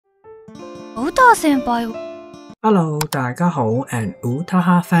Utaha 先輩 Hello, 大家好 and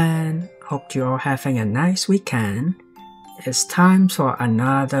Utaha fan. Hope you're all having a nice weekend. It's time for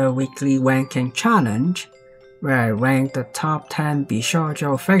another weekly ranking challenge where I rank the top 10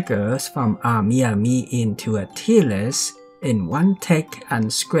 Bishoujo figures from AmiAmi into a tier list in one take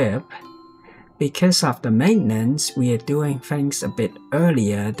and script. Because of the maintenance, we are doing things a bit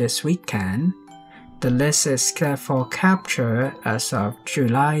earlier this weekend. The list is scheduled for capture as of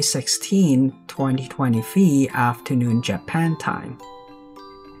July 16, 2023 afternoon Japan time.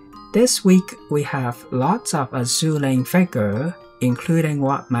 This week we have lots of Azur figure, including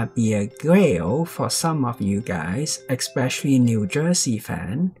what might be a Grail for some of you guys, especially New Jersey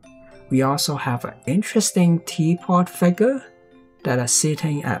fan. We also have an interesting teapot figure that are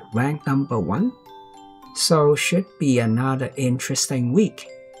sitting at rank number 1. So should be another interesting week.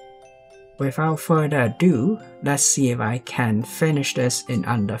 Without further ado, let's see if I can finish this in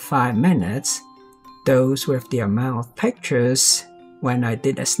under 5 minutes. Those with the amount of pictures, when I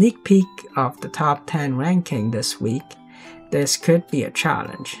did a sneak peek of the top 10 ranking this week, this could be a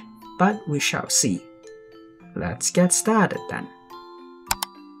challenge, but we shall see. Let's get started then.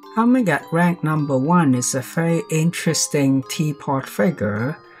 Coming at rank number 1 is a very interesting teapot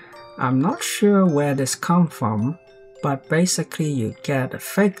figure. I'm not sure where this comes from, but basically you get a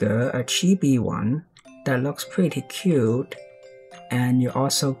figure, a chibi one, that looks pretty cute, and you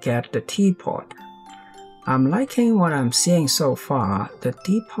also get the teapot. I'm liking what I'm seeing so far. The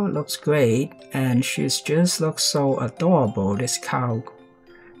teapot looks great, and she just looks so adorable, this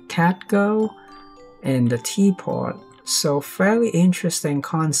cat girl in the teapot. So very interesting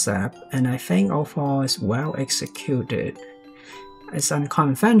concept, and I think overall it's well executed. It's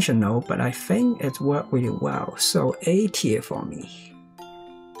unconventional, but I think it worked really well, so A tier for me.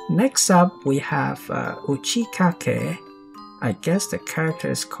 Next up, we have Uchikake. I guess the character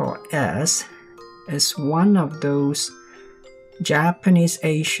is called S. It's one of those Japanese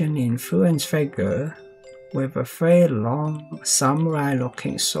Asian influence figure with a very long samurai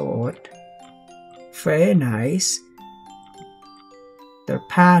looking sword. Very nice. The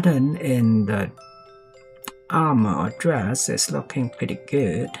pattern in the armor or dress is looking pretty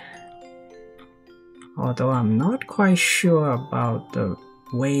good, although I'm not quite sure about the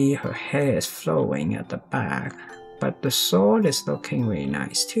way her hair is flowing at the back, but the sword is looking really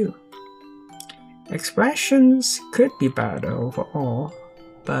nice too. Expressions could be better overall,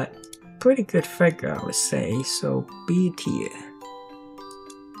 but pretty good figure I would say, so B tier.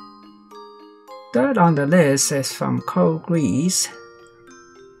 Third on the list is from Cold Grease.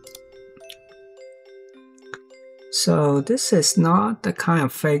 So this is not the kind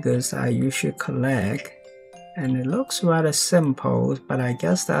of figures I usually collect, and it looks rather simple, but I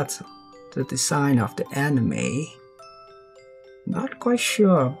guess that's the design of the anime. Not quite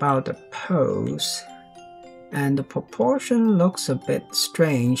sure about the pose, and the proportion looks a bit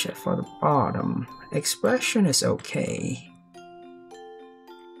strange for the bottom. Expression is okay.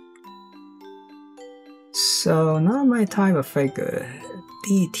 So not my type of figure,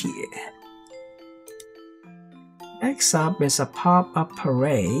 D tier. Next up is a pop-up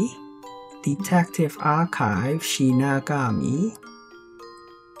parade, Detective Archive Shinigami.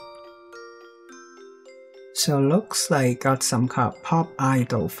 So looks like got some kind of pop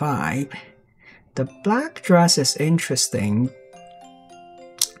idol vibe. The black dress is interesting.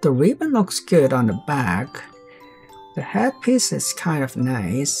 The ribbon looks good on the back. The headpiece is kind of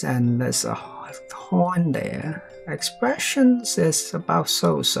nice, and there's a horn there. Expressions is about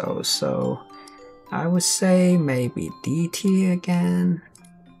so I would say maybe D tier again.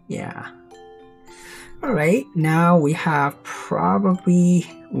 Yeah. Alright, now we have probably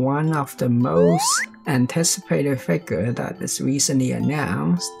one of the most anticipated figure that is recently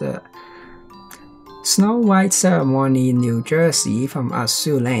announced, the Snow White Ceremony in New Jersey from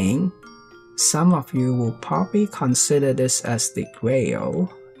Azur. Some of you will probably consider this as the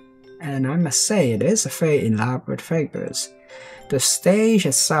Grail, and I must say it is a very elaborate figure. The stage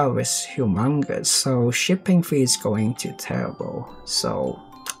itself is humongous, so shipping fee is going to terrible, so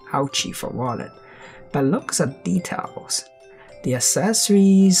ouchie for wallet. But look at the details. The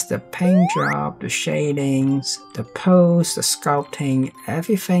accessories, the paint job, the shadings, the pose, the sculpting,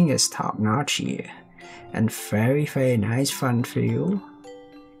 everything is top notch here. And very nice front view.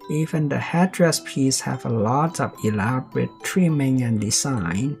 Even the headdress piece have a lot of elaborate trimming and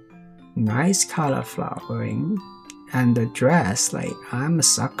design. Nice color flowering. And the dress, like I'm a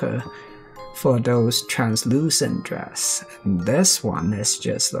sucker for those translucent dress. And this one is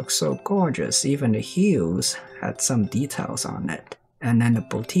just looks so gorgeous. Even the heels had some details on it. And then the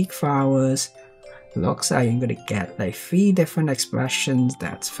boutique flowers, Looks like you're gonna get like 3 different expressions.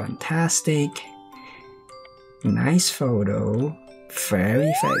 That's fantastic. Nice photo.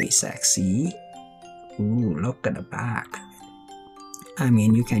 Very, very sexy. Ooh, look at the back. I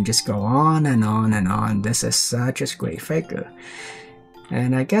mean, you can just go on and on and on. This is such a great figure.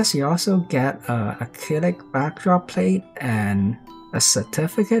 And I guess you also get a acrylic backdrop plate and a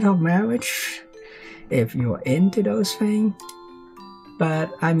certificate of marriage if you're into those things.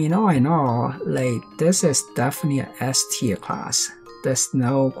 But I mean, all in all, like, this is definitely an S tier class. There's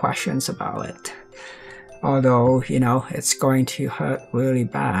no questions about it. Although, you know, it's going to hurt really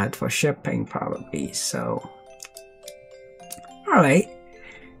bad for shipping probably, so. Alright,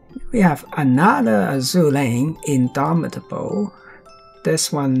 we have another Azur lane, Indomitable.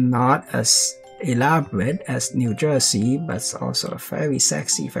 This one not as elaborate as New Jersey, but it's also a very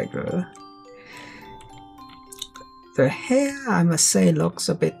sexy figure. The hair, I must say, looks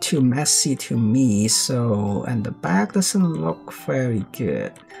a bit too messy to me, so, and the back doesn't look very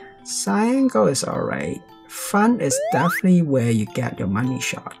good. Side angle is alright. Front is definitely where you get your money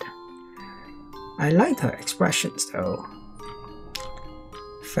shot. I like her expressions though.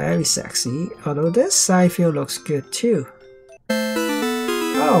 Very sexy, although this side view looks good too.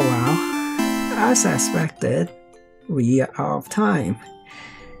 Oh wow, as expected, we are out of time.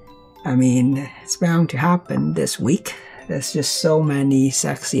 I mean, it's bound to happen this week. There's just so many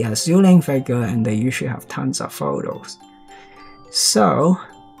sexy Azur lane figures and they usually have tons of photos. So,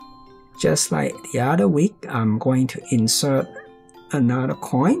 just like the other week, I'm going to insert another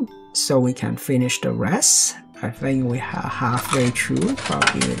coin so we can finish the rest. I think we are halfway through,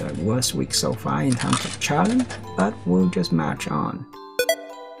 probably the worst week so far in terms of challenge, but we'll just march on.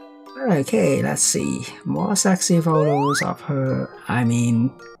 Okay, let's see. More sexy photos of her. I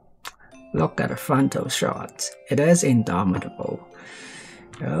mean, look at the frontal shot. It is Indomitable.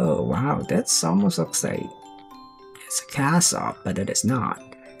 Oh wow, that almost looks like it's a cast-off, but it is not.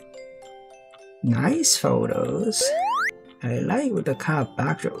 Nice photos. I like with the car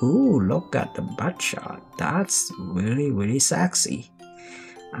backdrop. Ooh, look at the butt shot. That's really, really sexy.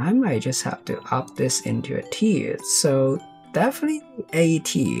 I might just have to up this into a tier. So definitely A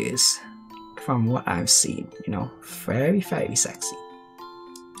tiers from what I've seen. You know, very, very sexy.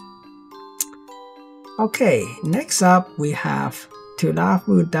 Okay, next up we have To Laugh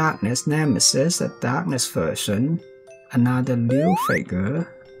Through Darkness Nemesis, the darkness version. Another new figure.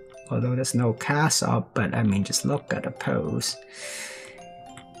 Although there's no cast up, but I mean, just look at the pose.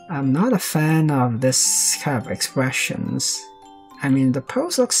 I'm not a fan of this kind of expressions. I mean, the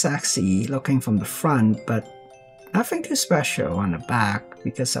pose looks sexy looking from the front, but nothing too special on the back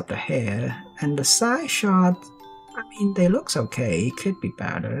because of the hair. And the side shot, I mean, they looks okay, could be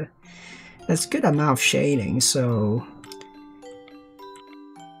better. There's good amount of shading, so.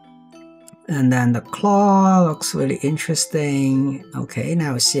 And then the claw looks really interesting. Okay,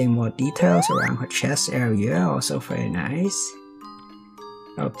 now we're seeing more details around her chest area, also very nice.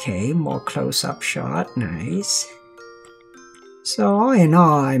 Okay, more close-up shot, nice. So all in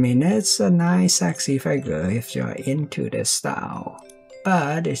all, I mean, it's a nice sexy figure if you're into this style.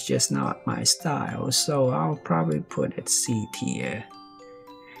 But it's just not my style, so I'll probably put it C tier.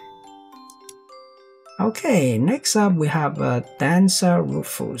 Okay, next up we have a Dancer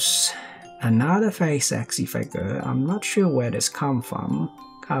Rufus. Another very sexy figure. I'm not sure where this come from.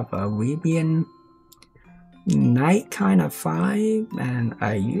 Kind of a Arabian night kind of vibe, and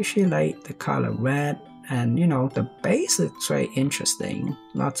I usually like the color red. And you know, the base looks very interesting.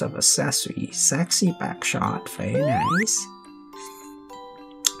 Lots of accessories. Sexy back shot, very nice.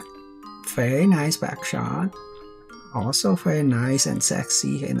 Very nice back shot. Also very nice and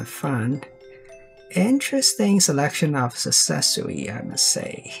sexy in the front. Interesting selection of accessory, I must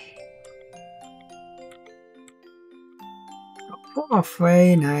say. A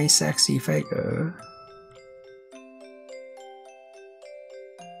very nice sexy figure.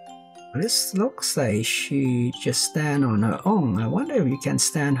 This looks like she just stand on her own. I wonder if you can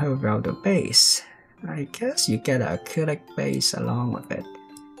stand her without the base. I guess you get an acrylic base along with it.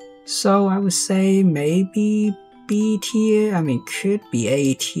 So I would say maybe B tier. I mean, could be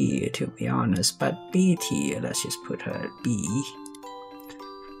A tier to be honest, but B tier, let's just put her at B.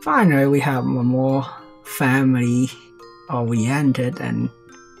 Finally, we have one more family oriented and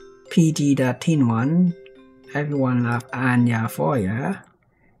PG-13 one. Everyone loves Anya Foya.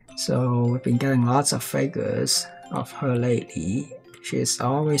 So we've been getting lots of figures of her lately. She's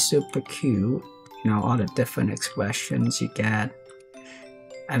always super cute. You know, all the different expressions you get.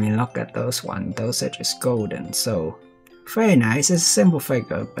 I mean, look at those ones. Those are just golden. So very nice. It's a simple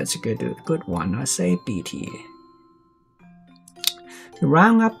figure, but it's a good one. I say B tier. To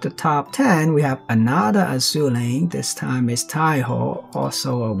round up the top 10, we have another Azur link. This time is Taiho,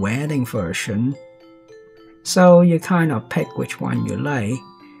 also a wedding version. So you kind of pick which one you like.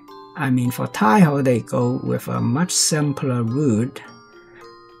 I mean, for Taiho, they go with a much simpler route,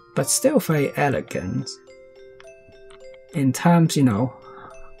 but still very elegant. In terms,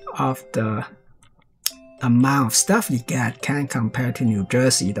 of the amount of stuff you get, can't compare to New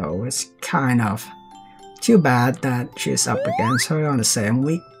Jersey though. It's kind of too bad that she's up against her on the same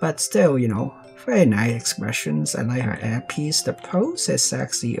week, but still, very nice expressions. I like her earpiece. The pose is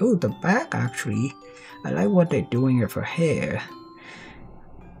sexy. Oh, the back actually. I like what they're doing with her hair.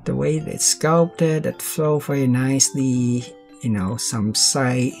 The way it's sculpted, it flows very nicely. Some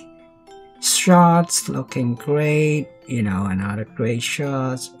side shots looking great. Another great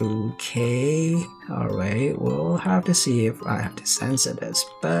shots. Okay, alright, we'll have to see if I have to censor this,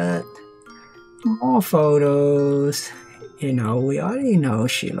 but more photos. We already know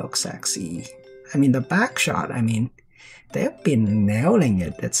she looks sexy. I mean, the back shot, they've been nailing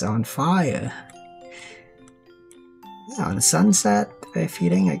it. It's on fire. Yeah, on the sunset, they're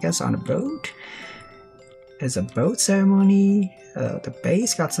feeding, I guess, on a boat. There's a boat ceremony. The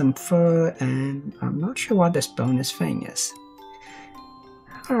base got some fur, and I'm not sure what this bonus thing is.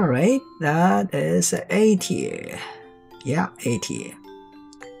 Alright, that is A tier. Yeah, A tier.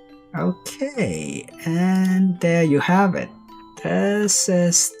 Okay, and there you have it. This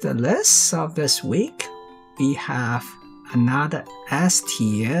is the list of this week. We have another S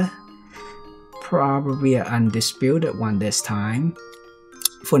tier, probably an undisputed one this time,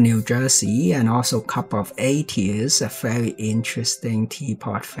 for New Jersey, and also a couple of A tiers, very interesting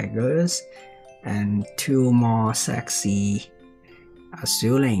teapot figures, and 2 more sexy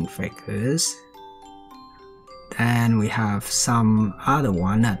Azur link figures. Then we have some other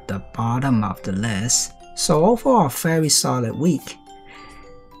one at the bottom of the list. So overall, a very solid week.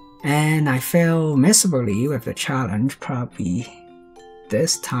 And I failed miserably with the challenge. Probably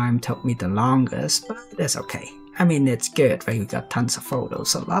this time took me the longest, but it's okay. It's good, right? We got tons of photos,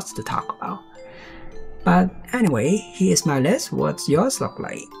 so lots to talk about. But anyway, here's my list. What's yours look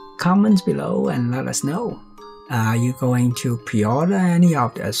like? Comments below and let us know. Are you going to pre-order any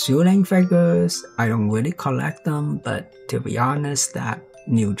of the Azur link figures? I don't really collect them, but to be honest, that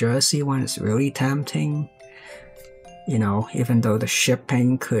New Jersey one is really tempting. Even though the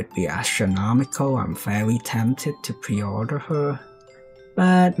shipping could be astronomical, I'm very tempted to pre-order her.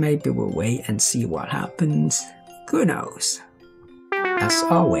 But maybe we'll wait and see what happens. Who knows? As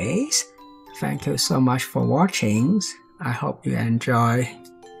always, thank you so much for watching. I hope you enjoy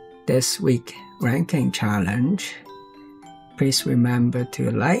this week's ranking challenge. Please remember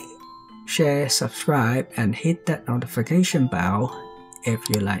to like, share, subscribe, and hit that notification bell if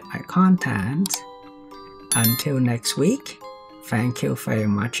you like my content. Until next week, thank you very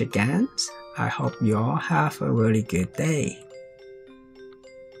much again. I hope you all have a really good day.